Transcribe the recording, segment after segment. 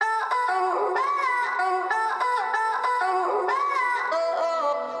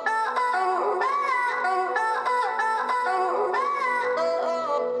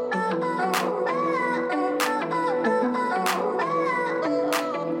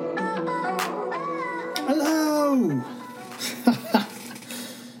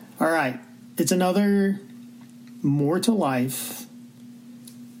it's another More to Life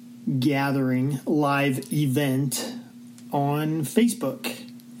gathering live event on Facebook.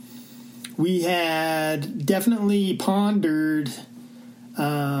 We had definitely pondered,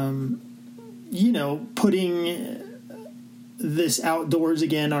 putting this outdoors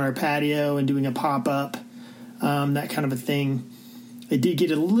again on our patio and doing a pop-up, that kind of a thing. It did get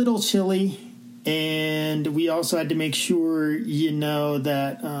a little chilly, and we also had to make sure,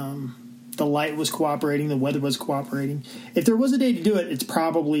 that the light was cooperating, the weather was cooperating. If there was a day to do it, it's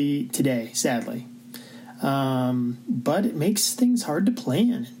probably today, sadly. But it makes things hard to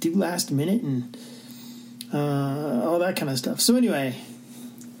plan, do last minute, and all that kind of stuff. So anyway,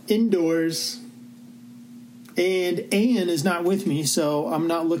 indoors, and Ann is not with me, so I'm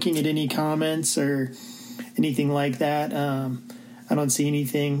not looking at any comments or anything like that. I don't see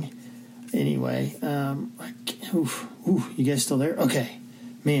anything. Anyway, you guys still there? Okay.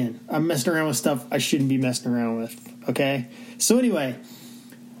 Man, I'm messing around with stuff I shouldn't be messing around with, okay? So anyway,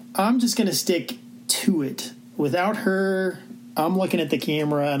 I'm just going to stick to it. Without her, I'm looking at the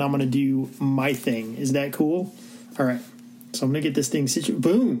camera and I'm going to do my thing. Is that cool? All right. So I'm going to get this thing situated.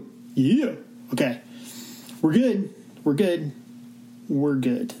 Boom. Yeah. Okay. We're good. We're good. We're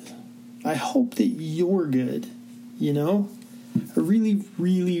good. I hope that you're good, I really,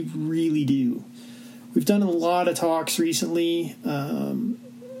 really, really do. We've done a lot of talks recently,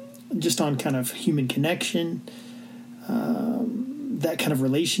 just on kind of human connection, that kind of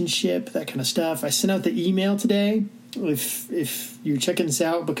relationship, that kind of stuff. I sent out the email today. If you're checking this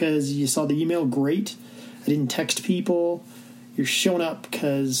out because you saw the email, great. I didn't text people. You're showing up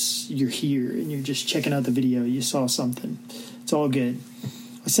because you're here and you're just checking out the video. You saw something. It's all good.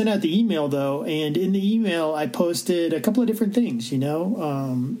 I sent out the email, though, and in the email I posted a couple of different things,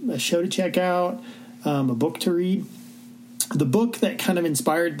 a show to check out, a book to read. The book that kind of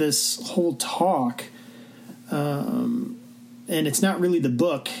inspired this whole talk, and it's not really the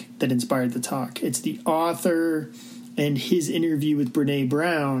book that inspired the talk. It's the author and his interview with Brené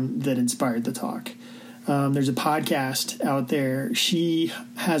Brown that inspired the talk. There's a podcast out there. She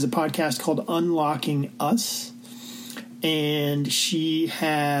has a podcast called Unlocking Us. And she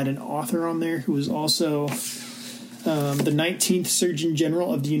had an author on there who was also the 19th Surgeon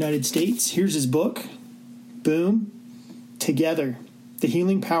General of the United States. Here's his book. Boom. Together. The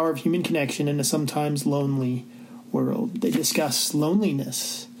Healing Power of Human Connection in a Sometimes Lonely World. They discuss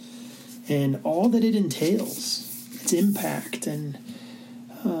loneliness and all that it entails. Its impact and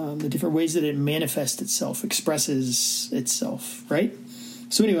the different ways that it manifests itself, expresses itself, right?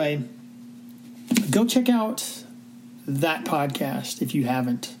 So anyway, go check out that podcast if you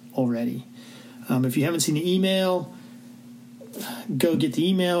haven't already. If you haven't seen the email, go get the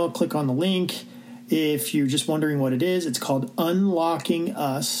email, click on the link. If you're just wondering what it is, it's called Unlocking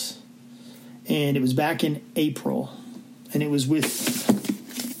Us, and it was back in April, and it was with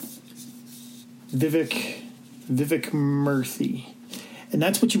Vivek Murthy, and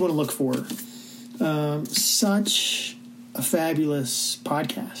that's what you want to look for. Such a fabulous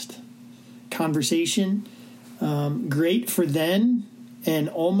podcast, conversation. Great for then, and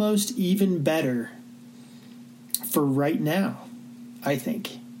almost even better for right now, I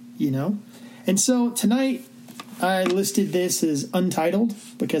think, And so tonight I listed this as untitled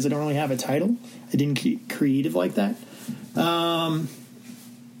because I don't really have a title. I didn't get creative like that.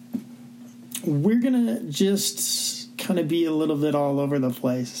 We're going to just kind of be a little bit all over the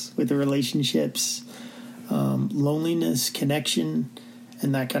place with the relationships, loneliness, connection,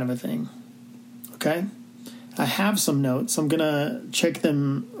 and that kind of a thing. Okay? I have some notes. I'm going to check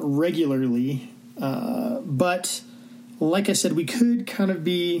them regularly. But like I said, we could kind of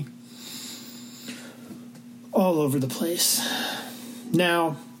be all over the place.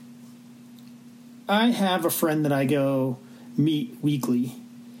 Now, I have a friend that I go meet weekly.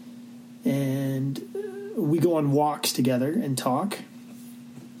 And we go on walks together and talk.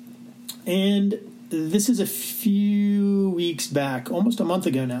 And this is a few weeks back, almost a month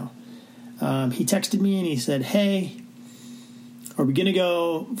ago now. He texted me and he said, "Hey, are we going to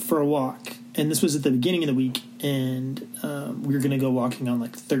go for a walk?" And this was at the beginning of the week, and we were going to go walking on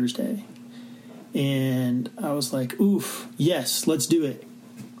like Thursday. And I was like, oof, yes, let's do it.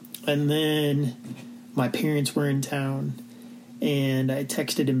 And then my parents were in town, and I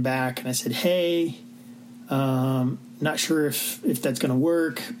texted him back and I said, "Hey, not sure if that's going to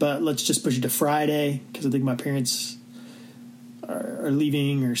work, but let's just push it to Friday because I think my parents are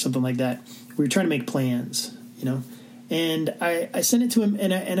leaving or something like that." We were trying to make plans, and I sent it to him,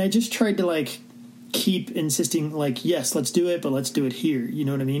 and I just tried to like keep insisting like, yes, let's do it, but let's do it here. You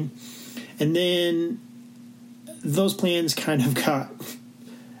know what I mean? And then those plans kind of got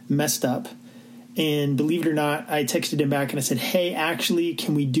messed up. And believe it or not, I texted him back and I said, hey, actually,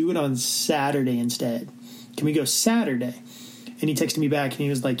 can we do it on Saturday instead? Can we go Saturday? And he texted me back and he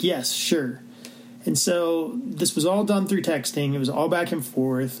was like, yes, sure. And so this was all done through texting. It was all back and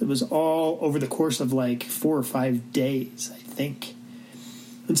forth. It was all over the course of like 4 or 5 days, I think.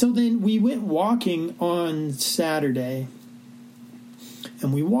 And so then we went walking on Saturday.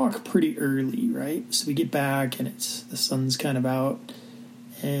 And we walk pretty early, right? So we get back and the sun's kind of out.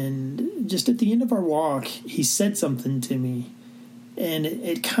 And just at the end of our walk, he said something to me. And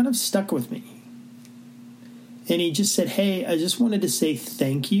it kind of stuck with me. And he just said, hey, I just wanted to say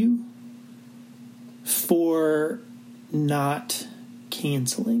thank you for not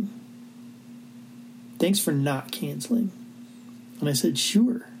canceling. Thanks for not canceling. And I said,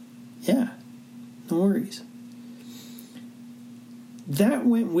 sure. Yeah, no worries. That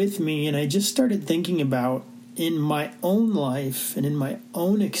went with me, and I just started thinking about, in my own life and in my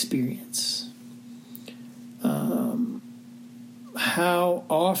own experience, how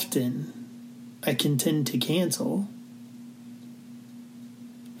often I can tend to cancel,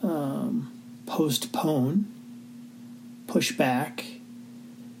 postpone, push back.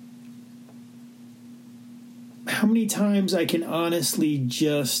 How many times I can honestly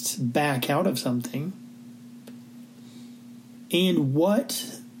just back out of something, and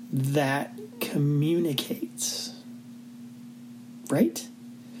what that communicates, right?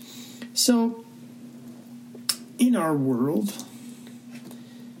 So, in our world,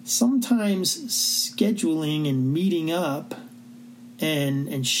 sometimes scheduling and meeting up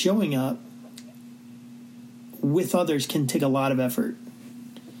and showing up with others can take a lot of effort.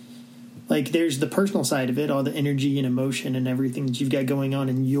 Like, there's the personal side of it, all the energy and emotion and everything that you've got going on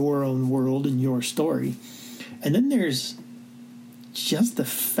in your own world and your story. And then there's just the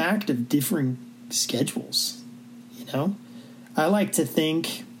fact of differing schedules, you know? I like to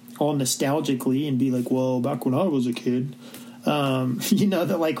think all nostalgically and be like, well, back when I was a kid,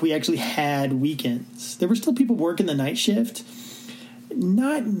 that like we actually had weekends. There were still people working the night shift.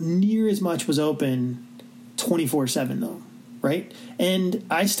 Not near as much was open 24/7 though, right? And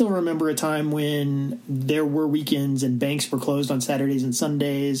I still remember a time when there were weekends and banks were closed on Saturdays and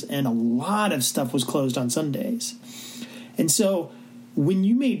Sundays, and a lot of stuff was closed on Sundays. And so when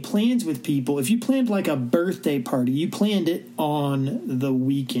you made plans with people, if you planned like a birthday party, you planned it on the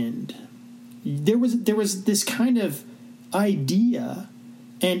weekend. There was this kind of idea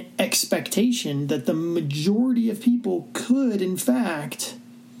and expectation that the majority of people could, in fact,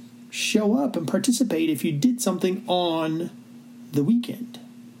 show up and participate if you did something on the weekend.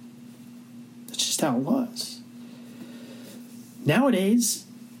 That's just how it was. Nowadays,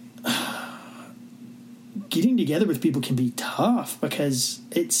 getting together with people can be tough because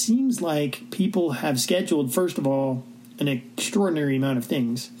it seems like people have scheduled, first of all, an extraordinary amount of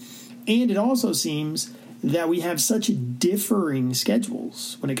things. And it also seems that we have such differing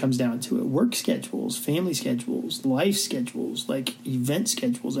schedules when it comes down to it. Work schedules, family schedules, life schedules, like event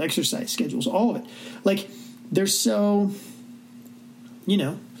schedules, exercise schedules, all of it. Like, they're so,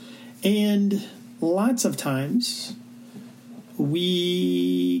 and lots of times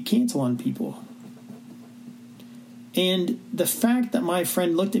we cancel on people. And the fact that my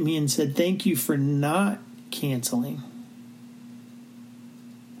friend looked at me and said, thank you for not canceling.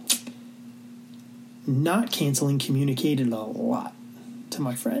 Not canceling communicated a lot to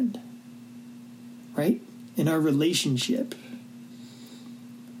my friend, right? In our relationship.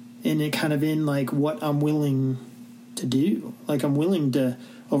 And it kind of in like what I'm willing to do. Like, I'm willing to,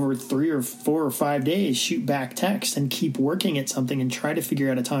 over 3 or 4 or 5 days, shoot back text and keep working at something and try to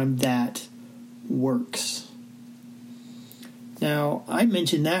figure out a time that works. Now, I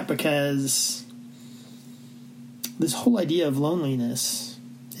mention that because this whole idea of loneliness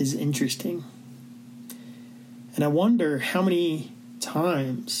is interesting. And I wonder how many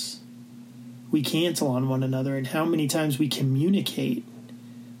times we cancel on one another and how many times we communicate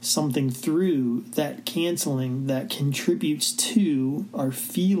something through that canceling that contributes to our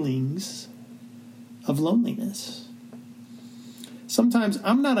feelings of loneliness. Sometimes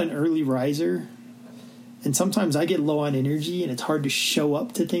I'm not an early riser, and sometimes I get low on energy and it's hard to show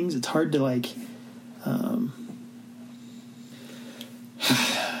up to things. It's hard to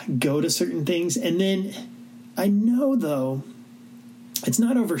go to certain things. And then I know, though, it's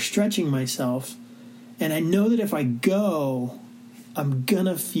not overstretching myself. And I know that if I go, I'm going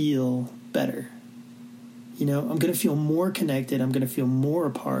to feel better. I'm going to feel more connected. I'm going to feel more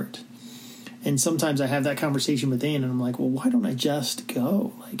apart. And sometimes I have that conversation with Anne and I'm like, well, why don't I just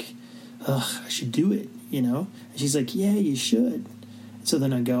go? Like, I should do it, And she's like, yeah, you should. So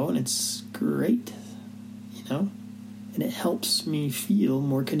then I go and it's great, And it helps me feel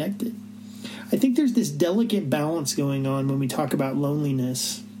more connected. I think there's this delicate balance going on when we talk about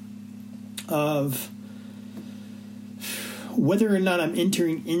loneliness of whether or not I'm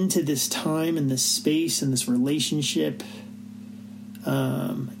entering into this time and this space and this relationship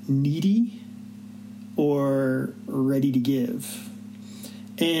needy or ready to give.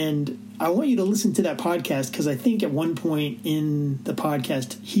 And I want you to listen to that podcast because I think at one point in the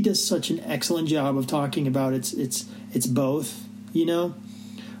podcast, he does such an excellent job of talking about it's both, you know?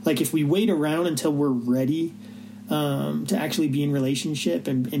 Like if we wait around until we're ready to actually be in relationship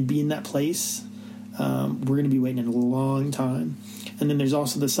and be in that place, we're going to be waiting a long time. And then there's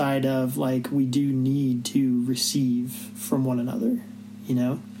also the side of like we do need to receive from one another, you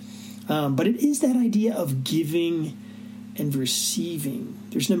know? But it is that idea of giving and receiving.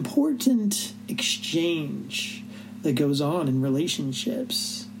 There's an important exchange that goes on in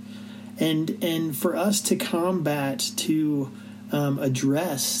relationships. And for us to combat, to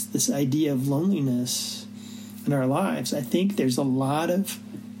address this idea of loneliness in our lives, I think there's a lot of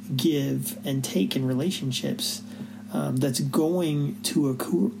give and take in relationships that's going to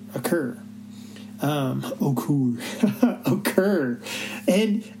occur. And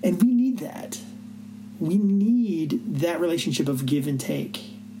we need that. We need that relationship of give and take.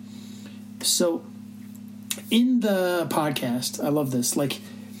 So in the podcast, I love this. Like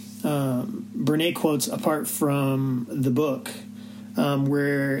Brene quotes apart from the book,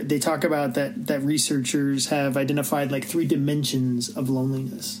 where they talk about that researchers have identified like 3 dimensions of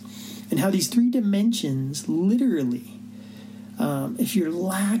loneliness, and how these 3 dimensions literally, if you're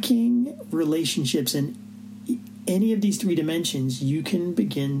lacking relationships in any of these 3 dimensions, you can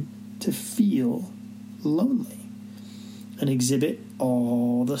begin to feel lonely and exhibit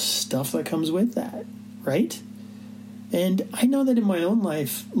all the stuff that comes with that, right? And I know that in my own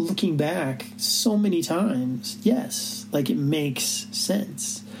life, looking back so many times, yes, like it makes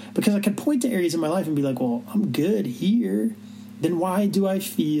sense. Because I could point to areas in my life and be like, well, I'm good here. Then why do I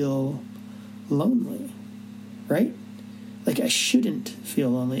feel lonely, right? Like I shouldn't feel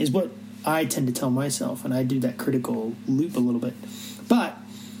lonely is what I tend to tell myself. And I do that critical loop a little bit. But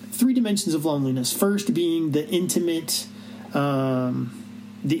 3 dimensions of loneliness. First being the intimate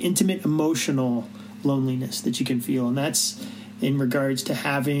emotional loneliness that you can feel. And that's in regards to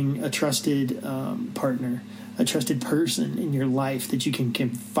having a trusted partner, a trusted person in your life that you can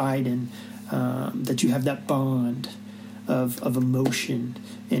confide in, that you have that bond of emotion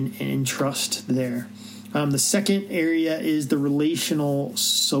and trust there. The second area is the relational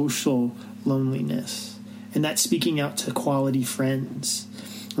social loneliness. And that's speaking out to quality friends.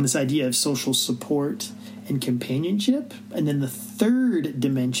 And this idea of social support and companionship. And then the third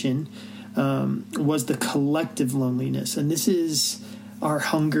dimension was the collective loneliness. And this is our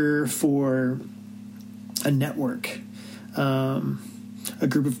hunger for a network, a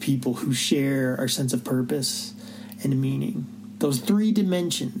group of people who share our sense of purpose and meaning. Those 3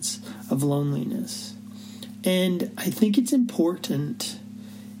 dimensions of loneliness. And I think it's important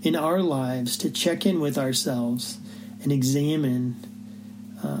in our lives to check in with ourselves and examine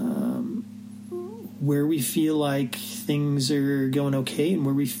where we feel like things are going okay and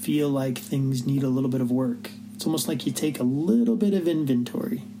where we feel like things need a little bit of work. It's almost like you take a little bit of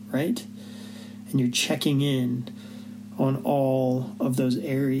inventory, right? And you're checking in on all of those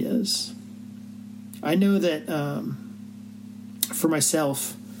areas. I know that for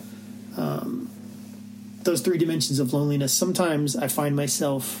myself, those 3 dimensions of loneliness, sometimes I find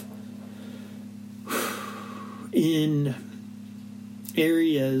myself in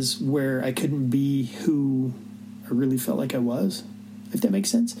areas where I couldn't be who I really felt like I was, if that makes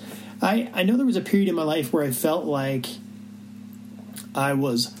sense. I know there was a period in my life where I felt like I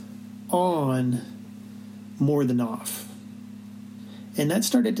was on more than off. And that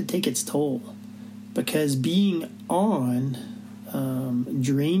started to take its toll because being on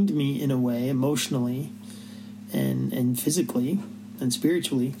drained me in a way emotionally and physically and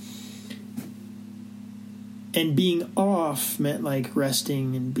spiritually. And being off meant like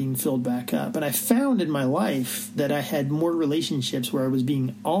resting and being filled back up. And I found in my life that I had more relationships where I was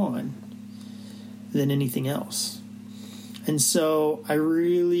being on than anything else. And so I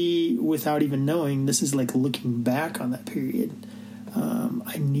really, without even knowing, this is like looking back on that period,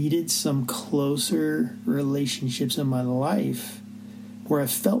 I needed some closer relationships in my life where I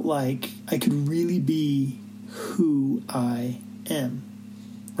felt like I could really be who I am,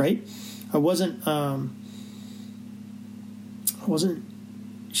 right? I wasn't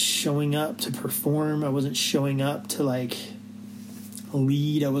showing up to perform. I wasn't showing up to like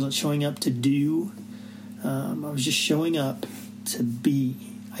lead. I wasn't showing up to do. I was just showing up to be.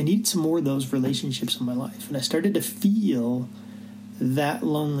 I needed some more of those relationships in my life. And I started to feel that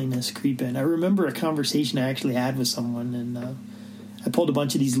loneliness creep in. I remember a conversation I actually had with someone, and I pulled a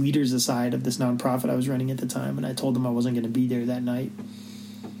bunch of these leaders aside of this nonprofit I was running at the time, and I told them I wasn't going to be there that night.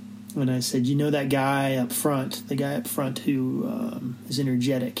 And I said, you know that guy up front, who is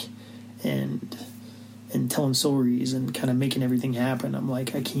energetic and telling stories and kind of making everything happen. I'm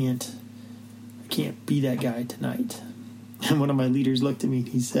like, I can't be that guy tonight. And one of my leaders looked at me and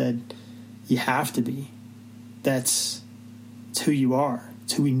he said, you have to be. That's who you are.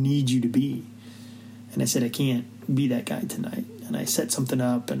 It's who we need you to be. And I said, I can't be that guy tonight. And I set something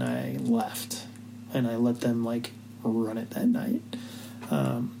up and I left. And I let them run it that night.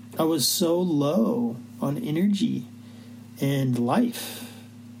 I was so low on energy and life,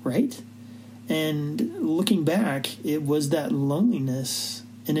 right? And looking back, it was that loneliness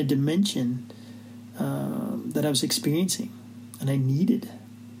in a dimension that I was experiencing. And I needed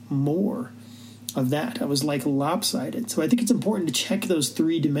more of that. I was lopsided. So I think it's important to check those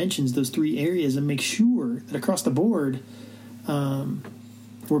three dimensions, those three areas, and make sure that across the board,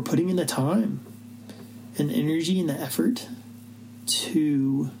 we're putting in the time and energy and the effort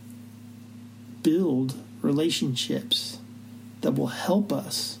to build relationships that will help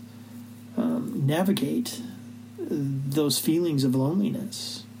us navigate those feelings of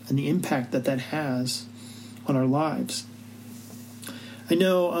loneliness and the impact that has on our lives. I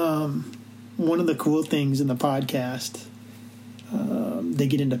know one of the cool things in the podcast, they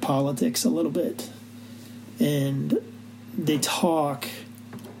get into politics a little bit, and they talk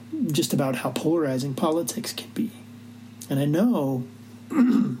just about how polarizing politics can be. And I know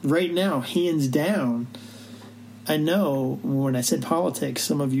right now, hands down, I know when I said politics,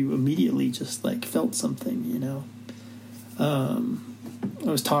 some of you immediately just felt something, you know. I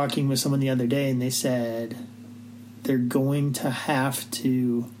was talking with someone the other day and they said they're going to have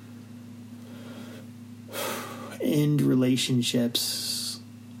to end relationships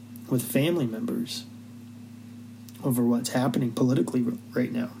with family members over what's happening politically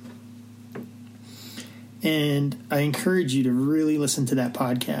right now. And I encourage you to really listen to that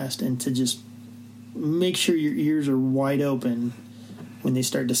podcast and to just make sure your ears are wide open when they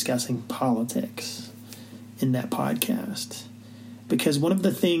start discussing politics in that podcast. Because one of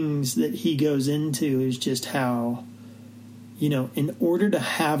the things that he goes into is just how, in order to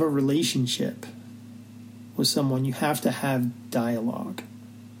have a relationship with someone, you have to have dialogue.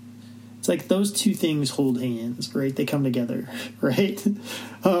 It's like those two things hold hands, right? They come together, right?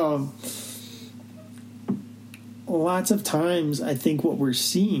 Lots of times, I think what we're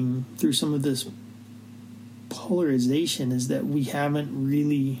seeing through some of this polarization is that we haven't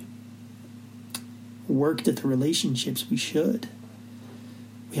really worked at the relationships we should.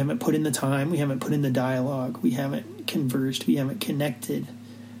 We haven't put in the time. We haven't put in the dialogue. We haven't conversed. We haven't connected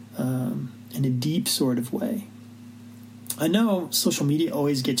in a deep sort of way. I know social media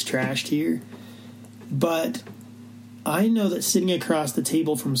always gets trashed here, but I know that sitting across the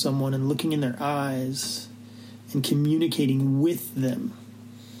table from someone and looking in their eyes and communicating with them,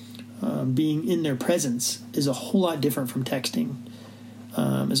 being in their presence, is a whole lot different from texting,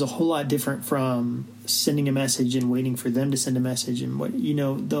 is a whole lot different from sending a message and waiting for them to send a message, and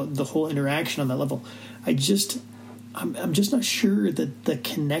the whole interaction on that level. I'm just not sure that the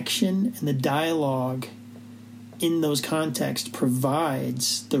connection and the dialogue in those contexts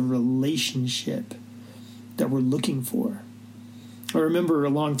provides the relationship that we're looking for. I remember a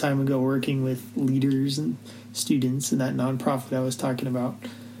long time ago working with leaders and students in that nonprofit I was talking about.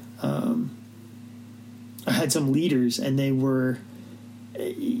 I had some leaders, and they were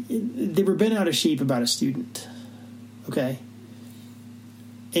bent out of shape about a student. Okay.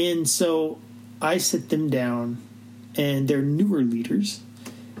 And so I sit them down, and they're newer leaders,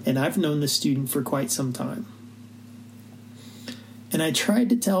 and I've known the student for quite some time. And I tried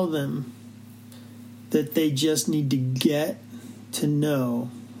to tell them that they just need to get to know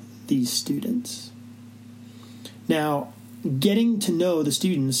these students. Now, getting to know the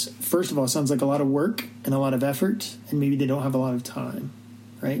students, first of all, sounds like a lot of work and a lot of effort, and maybe they don't have a lot of time,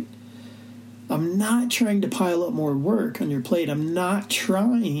 right? I'm not trying to pile up more work on your plate. I'm not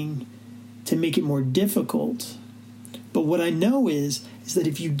trying to make it more difficult. But what I know is that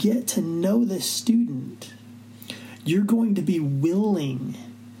if you get to know this student, you're going to be willing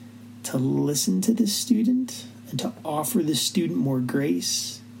to listen to this student and to offer this student more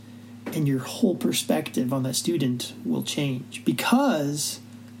grace, and your whole perspective on that student will change because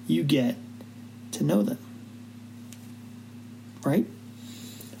you get to know them. Right?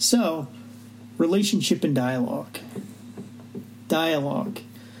 So, relationship and dialogue.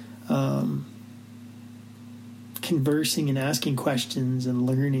 conversing and asking questions and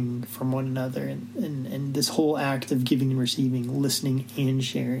learning from one another, and this whole act of giving and receiving, listening and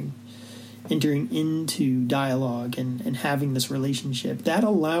sharing, entering into dialogue and having this relationship, that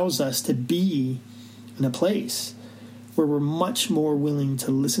allows us to be in a place where we're much more willing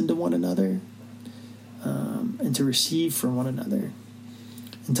to listen to one another, and to receive from one another,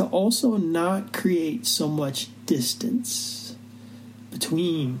 and to also not create so much distance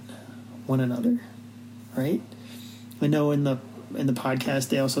between one another, right? I know in the podcast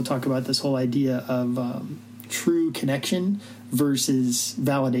they also talk about this whole idea of true connection versus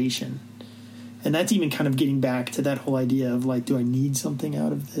validation. And that's even kind of getting back to that whole idea of like, do I need something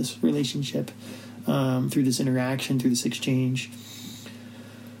out of this relationship, through this interaction, through this exchange?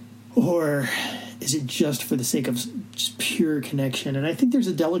 Or is it just for the sake of just pure connection? And I think there's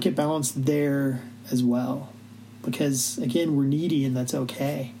a delicate balance there as well. Because, again, we're needy and that's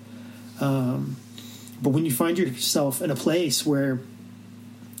okay. But when you find yourself in a place where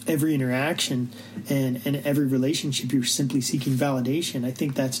every interaction and every relationship you're simply seeking validation, I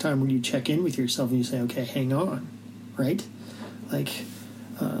think that's time when you check in with yourself and you say, okay, hang on, right? Like,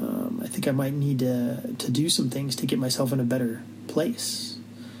 I think I might need to do some things to get myself in a better place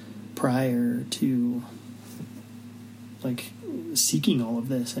prior to, like, seeking all of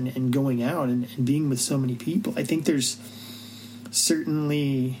this and going out and being with so many people. I think there's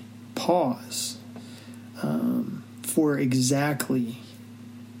certainly pause for exactly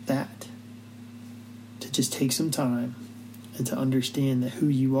that, to just take some time and to understand that who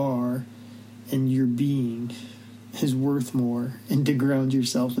you are and your being is worth more, and to ground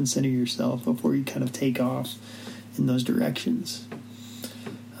yourself and center yourself before you kind of take off in those directions.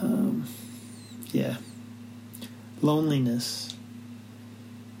 Yeah. Loneliness.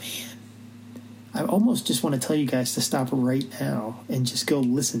 Man, I almost just want to tell you guys to stop right now and just go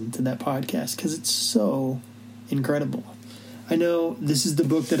listen to that podcast, because it's so incredible. I know this is the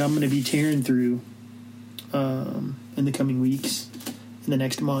book that I'm going to be tearing through in the coming weeks, in the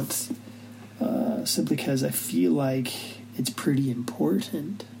next month, simply because I feel like it's pretty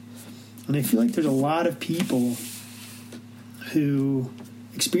important. And I feel like there's a lot of people who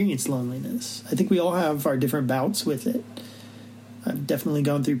experience loneliness. I think we all have our different bouts with it. I've definitely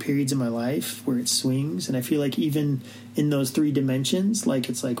gone through periods in my life where it swings, and I feel like even in those three dimensions, like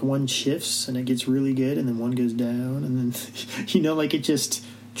it's like one shifts and it gets really good, and then one goes down, and then like it just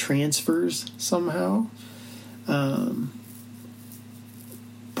transfers somehow.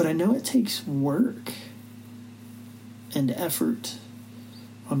 But I know it takes work and effort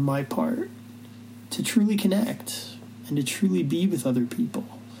on my part to truly connect and to truly be with other people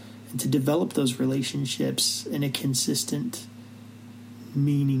and to develop those relationships in a consistent,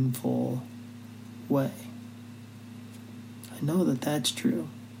 meaningful way. I know that that's true.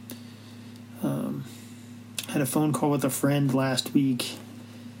 I had a phone call with a friend last week,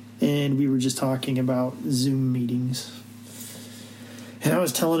 and we were just talking about Zoom meetings. And I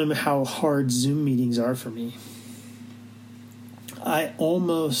was telling him how hard Zoom meetings are for me. I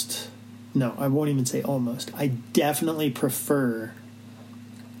won't even say almost. I definitely prefer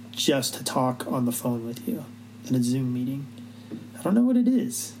just to talk on the phone with you than a Zoom meeting. I don't know what it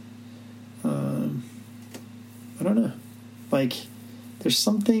is. I don't know. Like, there's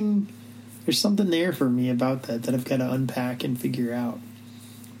something there for me about that I've got to unpack and figure out.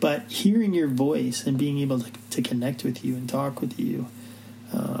 But hearing your voice and being able to connect with you and talk with you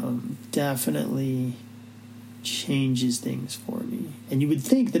definitely changes things for me. And you would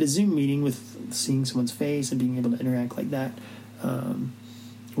think that a Zoom meeting with seeing someone's face and being able to interact like that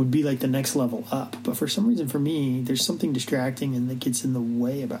would be like the next level up. But for some reason, for me, there's something distracting and that gets in the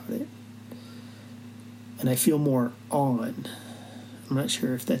way about it. And I feel more on. I'm not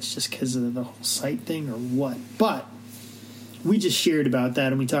sure if that's just because of the whole site thing or what. But we just shared about that,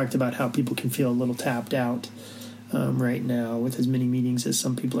 and we talked about how people can feel a little tapped out right now with as many meetings as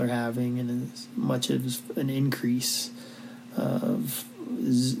some people are having, and as much as an increase of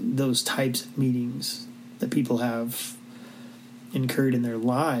those types of meetings that people have incurred in their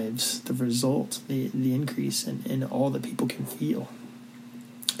lives, the result, the increase in all that people can feel.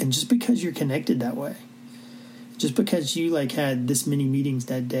 And just because you're connected that way, just because you had this many meetings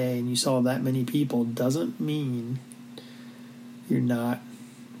that day and you saw that many people, doesn't mean you're not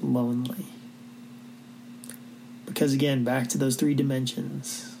lonely. Because again, back to those three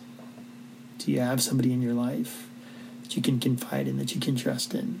dimensions. Do you have somebody in your life that you can confide in, that you can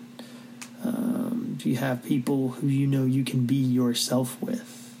trust in? Do you have people who you know you can be yourself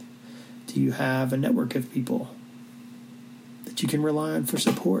with? Do you have a network of people that you can rely on for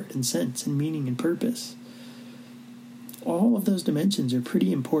support and sense and meaning and purpose? All of those dimensions are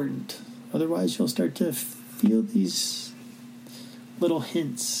pretty important. Otherwise, you'll start to feel these little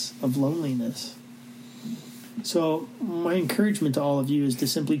hints of loneliness. So my encouragement to all of you is to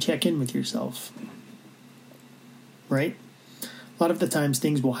simply check in with yourself, right? A lot of the times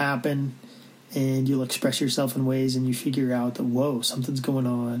things will happen and you'll express yourself in ways and you figure out that, whoa, something's going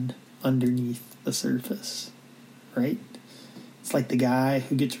on underneath the surface, right? It's like the guy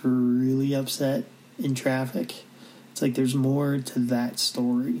who gets really upset in traffic. It's like there's more to that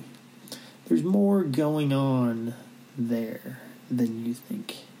story. There's more going on there than you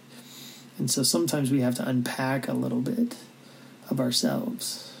think. And so sometimes we have to unpack a little bit of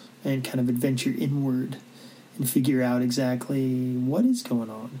ourselves and kind of adventure inward and figure out exactly what is going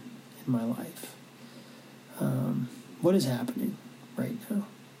on in my life. What is happening right now?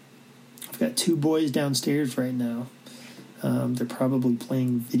 I've got 2 boys downstairs right now. They're probably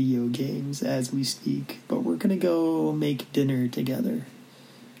playing video games as we speak, but we're going to go make dinner together.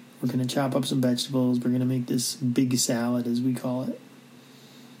 We're going to chop up some vegetables. We're going to make this big salad, as we call it.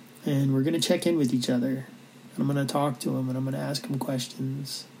 And we're going to check in with each other. And I'm going to talk to them, and I'm going to ask them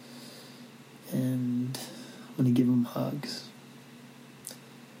questions. And I'm going to give them hugs.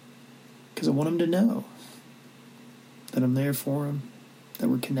 Because I want them to know that I'm there for them, that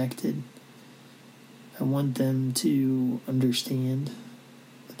we're connected. I want them to understand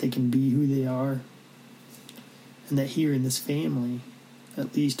that they can be who they are, and that here in this family,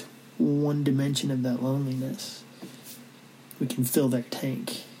 at least one dimension of that loneliness, we can fill their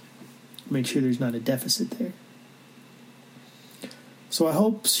tank, make sure there's not a deficit there. So I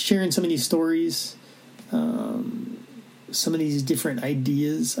hope sharing some of these stories, some of these different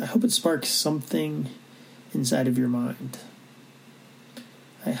ideas, I hope it sparks something inside of your mind.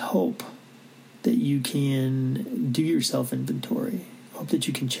 I hope that you can do your self-inventory. I hope that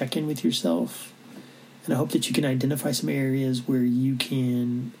you can check in with yourself. And I hope that you can identify some areas where you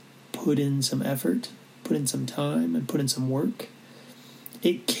can put in some effort, put in some time, and put in some work.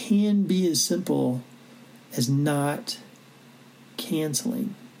 It can be as simple as not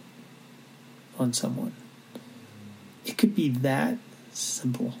canceling on someone. It could be that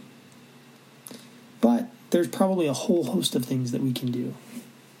simple. But there's probably a whole host of things that we can do,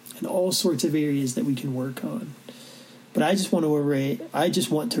 and all sorts of areas that we can work on. But I just want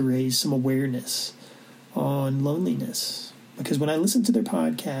to raise some awareness on loneliness, because when I listened to their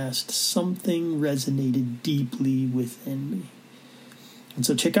podcast, something resonated deeply within me. And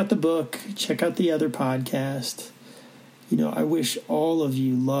so check out the book, check out the other podcast. I wish all of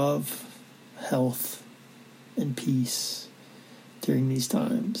you love, health, and peace during these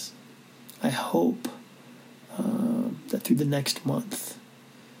times. I hope that through the next month,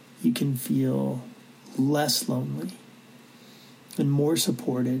 you can feel less lonely and more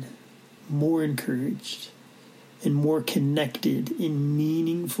supported, more encouraged, and more connected in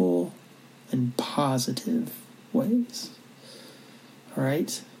meaningful and positive ways. All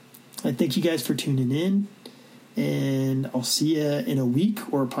right? I thank you guys for tuning in, and I'll see you in a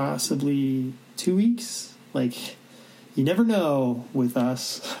week or possibly 2 weeks. You never know with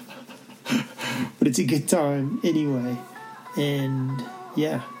us, but it's a good time anyway. And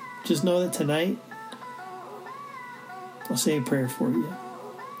yeah, just know that tonight I'll say a prayer for you.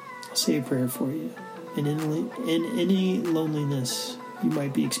 And in any loneliness you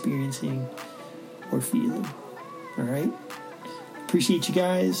might be experiencing or feeling. All right? Appreciate you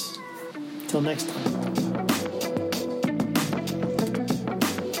guys. Till next time.